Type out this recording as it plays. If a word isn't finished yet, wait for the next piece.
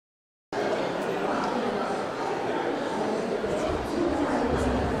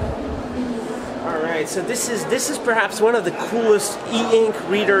so this is perhaps one of the coolest e-ink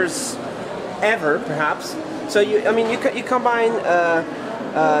readers ever, perhaps. So you combine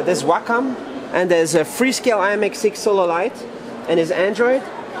there's Wacom and there's a Freescale i.MX6 Solo Light and there's Android,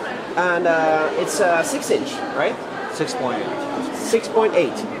 and it's 6-inch, right? 6.8.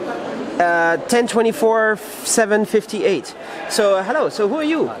 6.8. 1024 758. So hello. So who are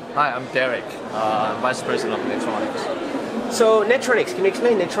you? Hi, I'm Derek, Vice President of Netronix. So Netronix, can you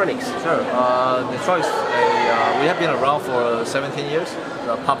explain Netronix? Sure. Netronix, we have been around for 17 years.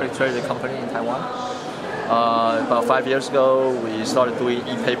 A public traded company in Taiwan. About 5 years ago, we started doing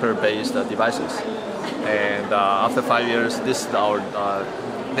e-paper based devices, and after 5 years, this is our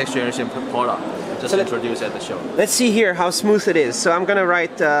next generation product. Just introduced at the show. Let's see here how smooth it is. So I'm gonna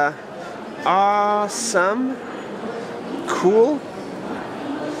write awesome, cool.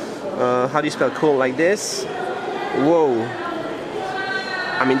 How do you spell cool? Like this? Whoa.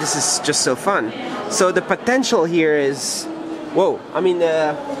 I mean, this is just so fun. So the potential here is, whoa. I mean,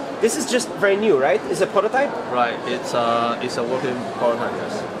 this is just very new, right? It's a prototype? Right. It's a working prototype.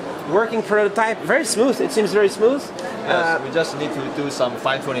 Yes. Working prototype. Very smooth. It seems very smooth. Yes. We just need to do some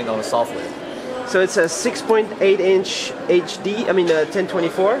fine tuning on the software. So it's a 6.8-inch HD. I mean,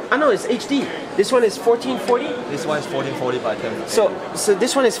 1024. Oh no, it's HD. This one is 1440. This one is 1440 by 1080. So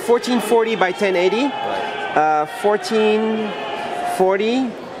this one is 1440 by 1080. Right. 1440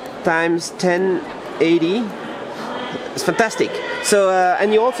 times 1080. It's fantastic. So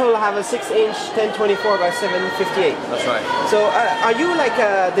and you also have a 6-inch 1024 by 758. That's right. So are you like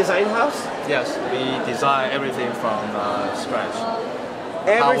a design house? Yes, we design everything from scratch.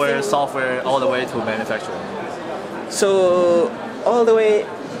 Everything? Hardware, software, all the way to manufacturing. So all the way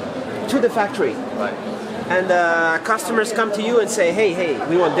to the factory. Right. And customers come to you and say, hey,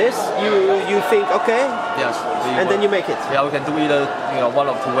 we want this. You think, okay. Yes. And then you make it. Yeah, we can do either one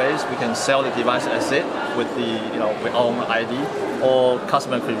of two ways. We can sell the device as it with the with our own ID, or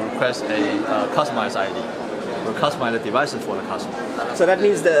customer could request a customized ID. We'll customize the devices for the customer. So that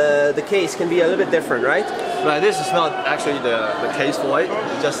means the case can be a little bit different, right? Right. This is not actually the case for it.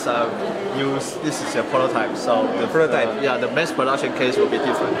 We just use this is a prototype. So the prototype. Yeah, the mass production case will be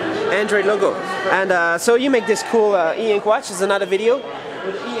different. Android logo. And so you make this cool e-ink watch. This is another video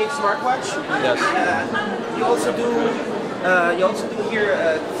with the e-ink smartwatch. Yes. You also do here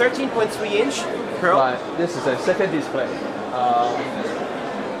 13.3-inch Pearl. Right. This is a second display.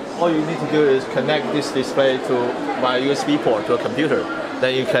 All you need to do is connect this display via USB port to a computer.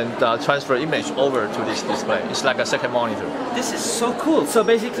 Then you can transfer image over to this display. It's like a second monitor. This is so cool. So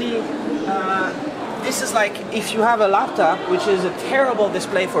basically, this is like if you have a laptop, which is a terrible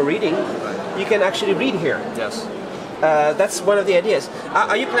display for reading, you can actually read here. Yes. That's one of the ideas.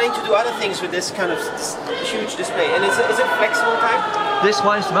 Are you planning to do other things with this kind of huge display? And is it flexible type? This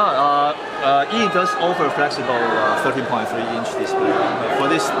one is not. E does offer flexible 13.3-inch display. For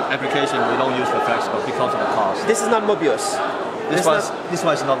this application, we don't use the flexible because of the cost. This is not Mobius. This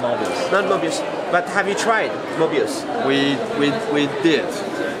one is not Mobius. Not Mobius. But have you tried Mobius? We did.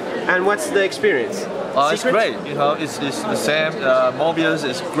 And what's the experience? It's great. It's the same. Mobius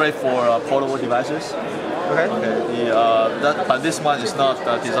is great for portable devices. Okay. But this one is not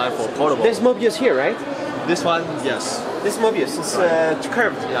designed for portable. There's Mobius here, right? This one, yes. This Mobius is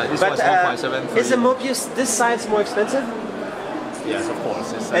curved. Yeah, this one's 1.7. Is the Mobius this size more expensive? Yes, of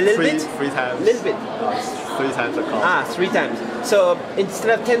course. It's a little bit? 3 times. A little bit. It's 3 times the cost. 3 times. So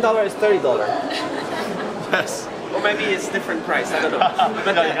instead of $10, it's $30. Yes. Or maybe it's different price. I don't know.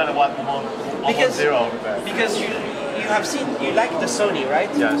 But no, you got almost zero with that. Because you have seen, you like the Sony,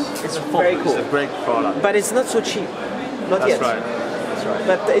 right? Yes. It's very cool. It's a great product. But it's not so cheap. Not yet. That's right. That's right.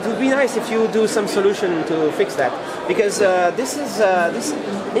 But it would be nice if you do some solution to fix that. Because this is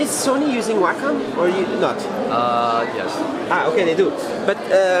Sony using Wacom or you not? Yes. Okay, they do. But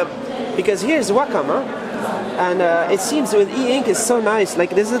because here's Wacom, huh? And it seems with e-ink is so nice.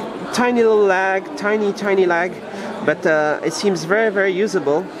 Like there's a tiny little lag, tiny lag, but it seems very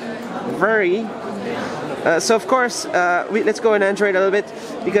usable. Very. So of course, let's go in Android a little bit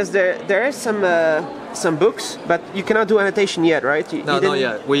because there is some books, but you cannot do annotation yet, right? Not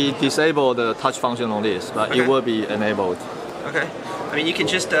yet. We disable the touch function on this, but it will be enabled. Okay. I mean, you can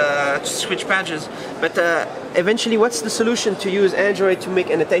just switch pages, but eventually, what's the solution to use Android to make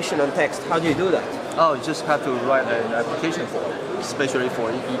annotation on text? How do you do that? Oh, you just have to write an application for it, especially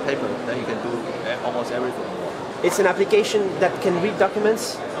for e-paper. Then you can do almost everything. It's an application that can read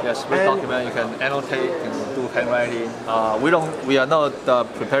documents? Yes, read document, you can annotate, you can do handwriting. We are not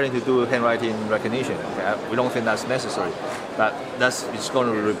preparing to do handwriting recognition. Okay? We don't think that's necessary. It's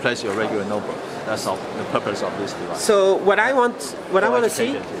going to replace your regular notebook. That's the purpose of this device. So what I want to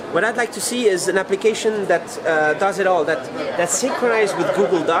see, what I'd like to see is an application that does it all. That's synchronized with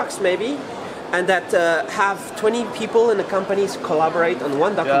Google Docs maybe, and that have 20 people in the companies collaborate on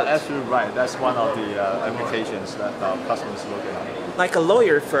one document. Yeah, absolutely right. That's one of the applications that our customers look at. Like a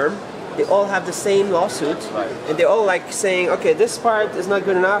lawyer firm, they all have the same lawsuit, right. And they all like saying, okay, this part is not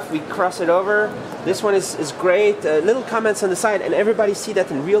good enough, we cross it over. This one is great. Little comments on the side, and everybody see that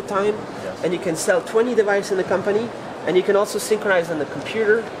in real time. Yes. And you can sell 20 devices in the company, and you can also synchronize on the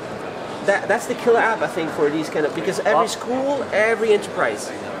computer. That's the killer app, I think, for these kind of, because every school, every enterprise.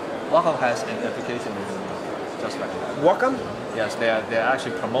 Wacom has an application just like that. Wacom? Yes, they're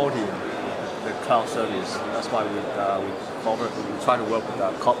actually promoting the cloud service. That's why we try to work with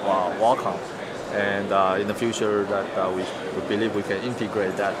Wacom, and in the future that we believe we can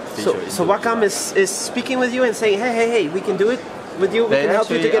integrate that feature. So Wacom is speaking with you and saying, hey, we can do it with you. We can help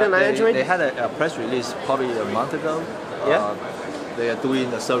you to get an Android. They had a press release probably a month ago. Yeah. They are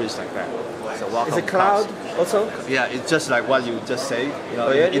doing a service like that. So Wacom is it cloud also? Yeah, it's just like what you just say. You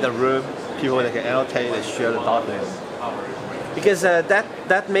know, in a room, people they can annotate and share the document. Because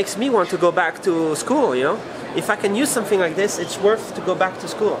that makes me want to go back to school. You know, if I can use something like this, it's worth to go back to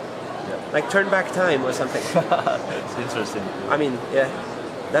school. Yeah. Like turn back time or something. It's interesting. I mean, yeah,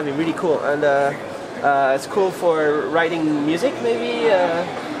 that'd be really cool, and it's cool for writing music maybe,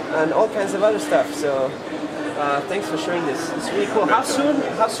 and all kinds of other stuff. So. Thanks for sharing this. It's really cool. How soon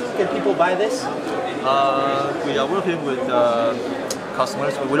can people buy this? We are working with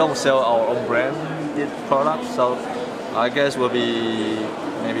customers. We don't sell our own branded products, so I guess will be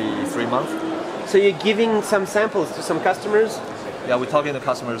maybe 3 months. So you're giving some samples to some customers? Yeah, we're talking to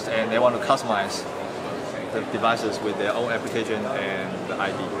customers and they want to customize the devices with their own application and the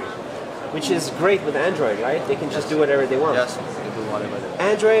ID. Which is great with Android, right? They can just do whatever they want. Yes, they can do whatever they want.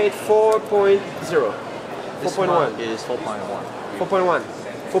 Android 4.0. 4.1 is 4.1. 4.1.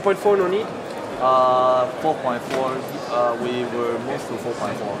 4.4 no need? 4.4 we will move to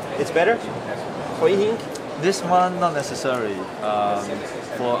 4.4. It's better? For e-ink? This one not necessarily.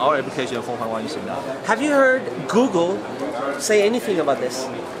 For our application 4.1 is enough. Have you heard Google say anything about this?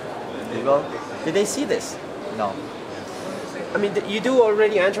 Google? Did they see this? No. I mean, you do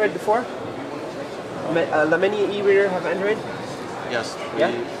already Android before? Many e-reader have Android? Yes, we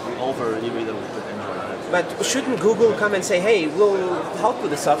offer e-reader with Android. But shouldn't Google come and say, hey, we'll help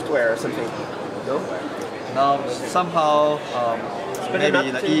with the software or something? No? No, somehow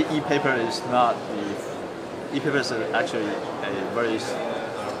maybe the e-paper is not the... E-paper is actually a very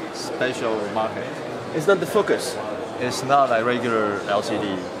special market. It's not the focus. It's not a regular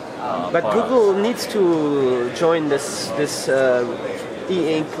LCD. But Google needs to join this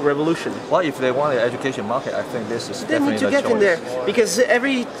e-ink revolution. Well, if they want the education market, I think this is definitely the choice. They need to get in there, because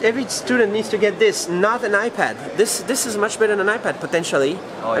every student needs to get this, not an iPad. This is much better than an iPad potentially.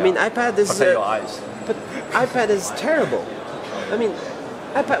 Oh, yeah. I mean, iPad is. Protect your eyes. But iPad is terrible. I mean,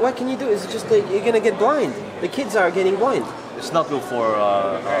 iPad. What can you do? Is just that you're gonna get blind. The kids are getting blind. It's not good for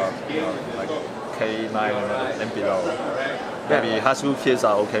like K9 and below. Maybe high school kids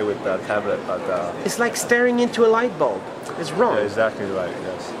are okay with the tablet, but it's like staring into a light bulb. It's wrong. Yeah, exactly right.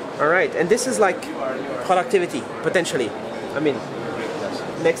 Yes. All right, and this is like productivity potentially. I mean, yes.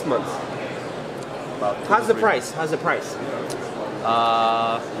 Next month. How's the price? How's the price? We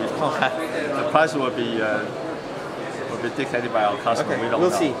don't have, the price will be dictated by our customer. Okay, we don't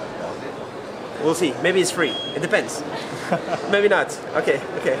we'll know. see. We'll see. Maybe it's free. It depends. Maybe not. Okay.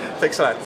 Thanks a lot.